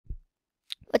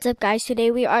What's up, guys?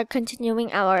 Today we are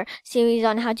continuing our series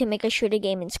on how to make a shooter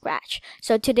game in Scratch.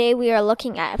 So today we are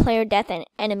looking at player death and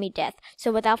enemy death.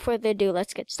 So without further ado,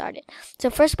 let's get started. So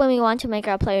first, when we want to make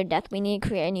our player death, we need to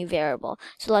create a new variable.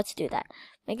 So let's do that.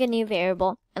 Make a new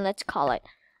variable and let's call it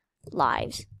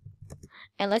lives.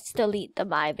 And let's delete the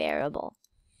my variable.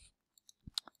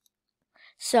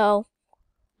 So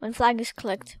when flag is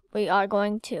clicked, we are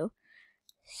going to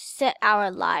set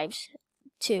our lives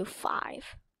to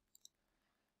 5.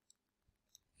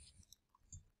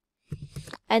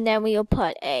 And then we will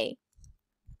put a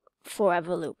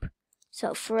forever loop.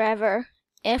 So forever,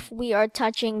 if we are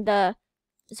touching the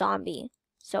zombie.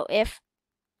 So if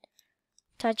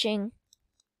touching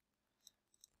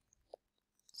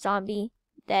zombie,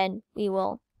 then we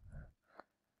will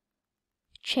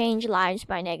change lives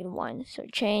by -1. So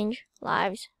change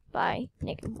lives by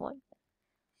 -1.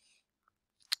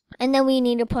 And then we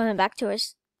need to put him back to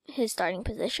his starting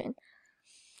position.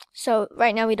 So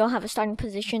right now we don't have a starting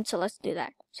position, so let's do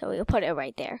that. So we'll put it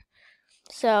right there.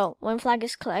 So when flag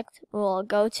is clicked, we'll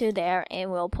go to there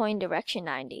and we'll point direction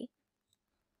 90.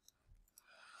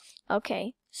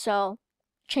 Okay, so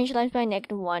change lives by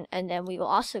 -1, and then we will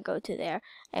also go to there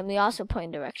and we also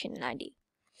point direction 90.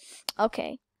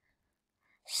 Okay,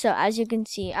 so as you can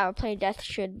see, our player death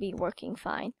should be working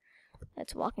fine.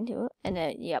 Let's walk into it, and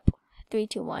then yep, 3,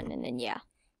 2, 1, and then yeah.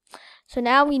 So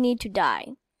now we need to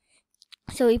die.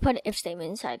 So we put an if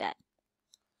statement inside that.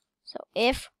 So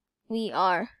if we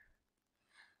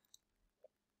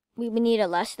need a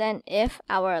less than if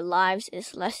our lives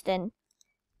is less than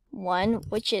 1,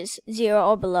 which is 0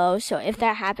 or below. So if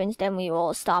that happens, then we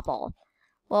will stop all.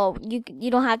 Well, you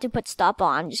don't have to put stop all.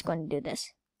 I'm just going to do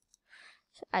this.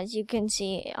 So as you can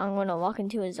see, I'm going to walk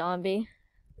into a zombie.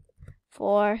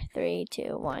 4, 3,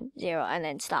 2, 1, 0, and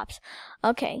then stops.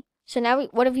 Okay. So now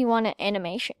what if we want an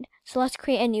animation? So let's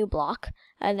create a new block,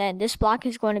 and then this block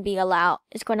is going to allow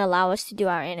us to do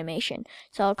our animation.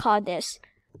 So I'll call this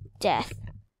death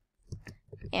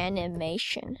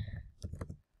animation.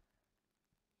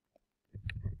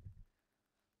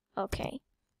 Okay.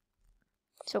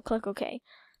 So click OK.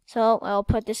 So I'll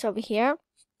put this over here.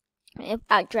 If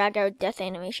I drag our death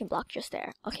animation block just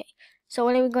there. Okay. So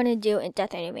what are we going to do in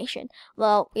death animation?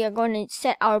 Well, we are going to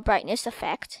set our brightness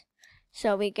effect.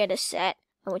 So we get a set,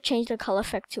 and we'll change the color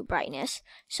effect to brightness.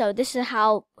 So this is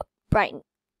how bright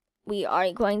we are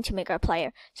going to make our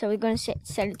player. So we're going to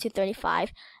set it to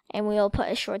 35, and we'll put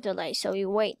a short delay. So we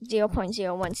wait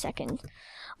 0.01 seconds.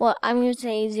 Well, I'm going to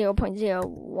say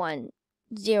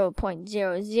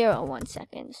 0.001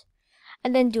 seconds.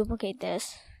 And then duplicate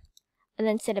this, and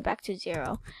then set it back to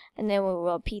 0. And then we'll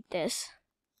repeat this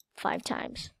 5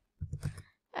 times.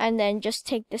 And then just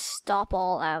take this stop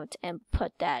all out and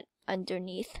put that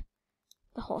underneath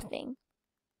the whole thing.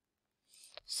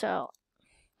 So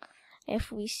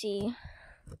if we see,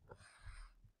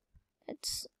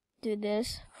 let's do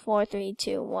this 4, 3,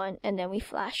 2, 1, and then we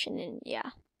flash, and then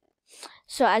yeah.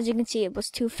 So as you can see, it was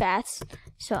too fast,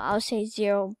 so I'll say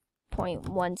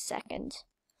 0.1 seconds.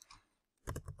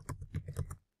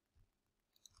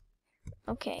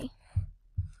 Okay.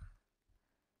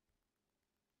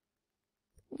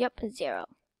 Yep, 0.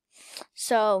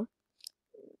 So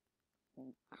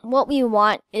what we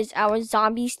want is our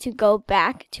zombies to go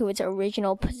back to its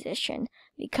original position,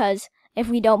 because if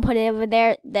we don't put it over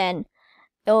there, then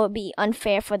it will be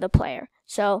unfair for the player.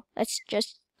 So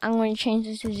I'm going to change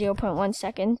this to 0.1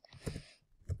 second.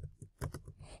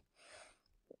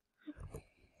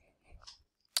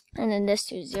 And then this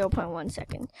to 0.1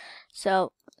 second.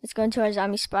 So let's go into our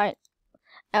zombie sprite.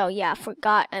 Oh yeah, I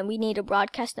forgot, and we need to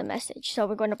broadcast a message. So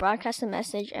we're going to broadcast a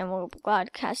message, and we'll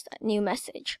broadcast a new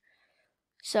message.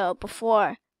 So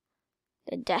before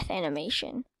the death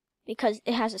animation, because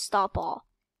it has a stop all.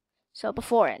 So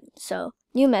before it. So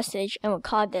new message, and we'll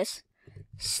call this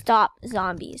stop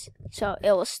zombies. So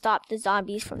it will stop the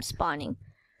zombies from spawning.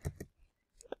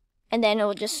 And then it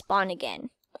will just spawn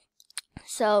again.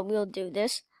 So we'll do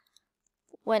this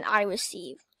when I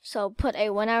receive. So put a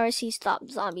when I receive stop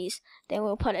zombies, then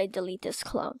we'll put a delete this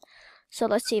clone. So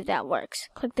let's see if that works.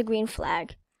 Click the green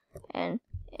flag, and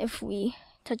if we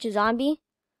touch a zombie,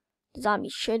 the zombie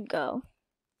should go.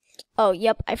 Oh,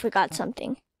 yep, I forgot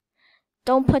something.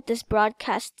 Don't put this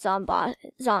broadcast stop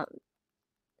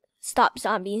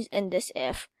zombies in this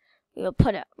if. We will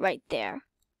put it right there.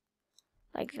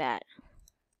 Like that.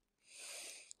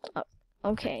 Oh,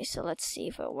 okay, so let's see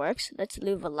if it works. Let's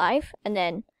leave a life, and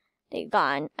then they're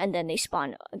gone, and then they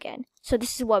spawn again. So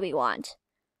this is what we want.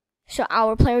 So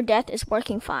our player death is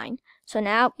working fine. So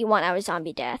now we want our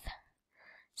zombie death.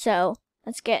 So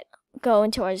let's go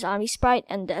into our zombie sprite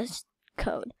and this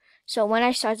code. So when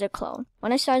I start the clone,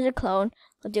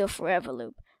 we'll do a forever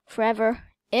loop. Forever,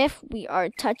 if we are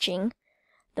touching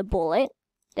the bullet,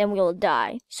 then we will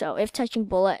die. So if touching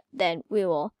bullet, then we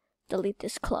will delete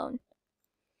this clone.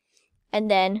 And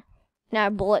then in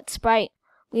our bullet sprite,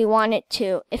 we want it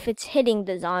to, if it's hitting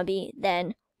the zombie,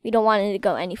 then we don't want it to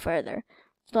go any further.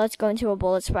 So let's go into a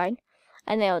bullet sprite,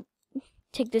 and then I'll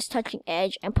take this touching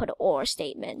edge and put an or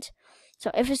statement.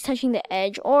 So if it's touching the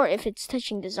edge, or if it's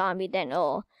touching the zombie, then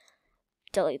it'll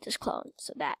delete this clone.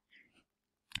 So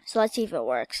let's see if it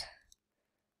works.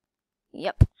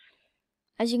 Yep.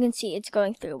 As you can see, it's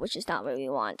going through, which is not what we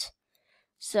want.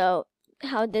 So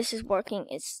how this is working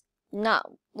is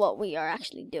not what we are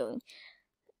actually doing.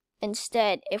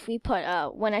 Instead, if we put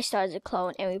when I start the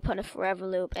clone and we put a forever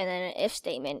loop and then an if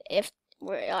statement, if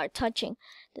we are touching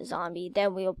the zombie,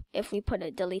 then if we put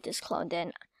a delete this clone,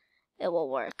 then it will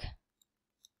work.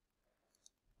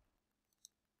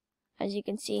 As you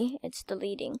can see, it's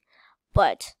deleting,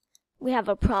 but we have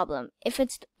a problem. If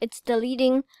it's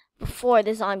deleting before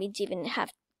the zombies even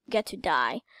get to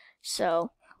die. So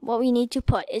what we need to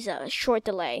put is a short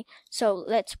delay. So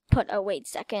let's put a wait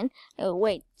second. And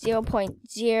wait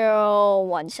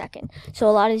 0.01 second. So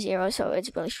a lot of zeros, so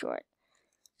it's really short.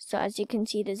 So as you can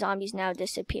see, the zombies now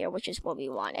disappear, which is what we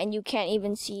want. And you can't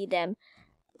even see them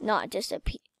not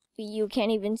disappear. You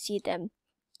can't even see them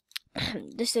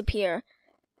disappear.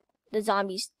 The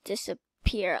zombies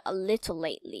disappear a little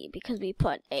lately because we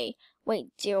put a wait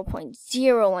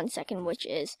 0.01 second, which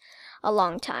is a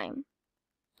long time.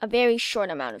 A very short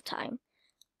amount of time.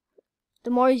 The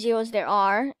more zeros there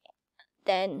are,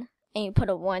 and you put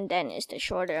a 1, then it's the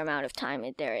shorter amount of time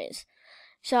there is.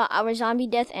 So our zombie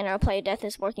death and our player death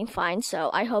is working fine, so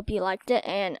I hope you liked it,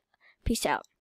 and peace out.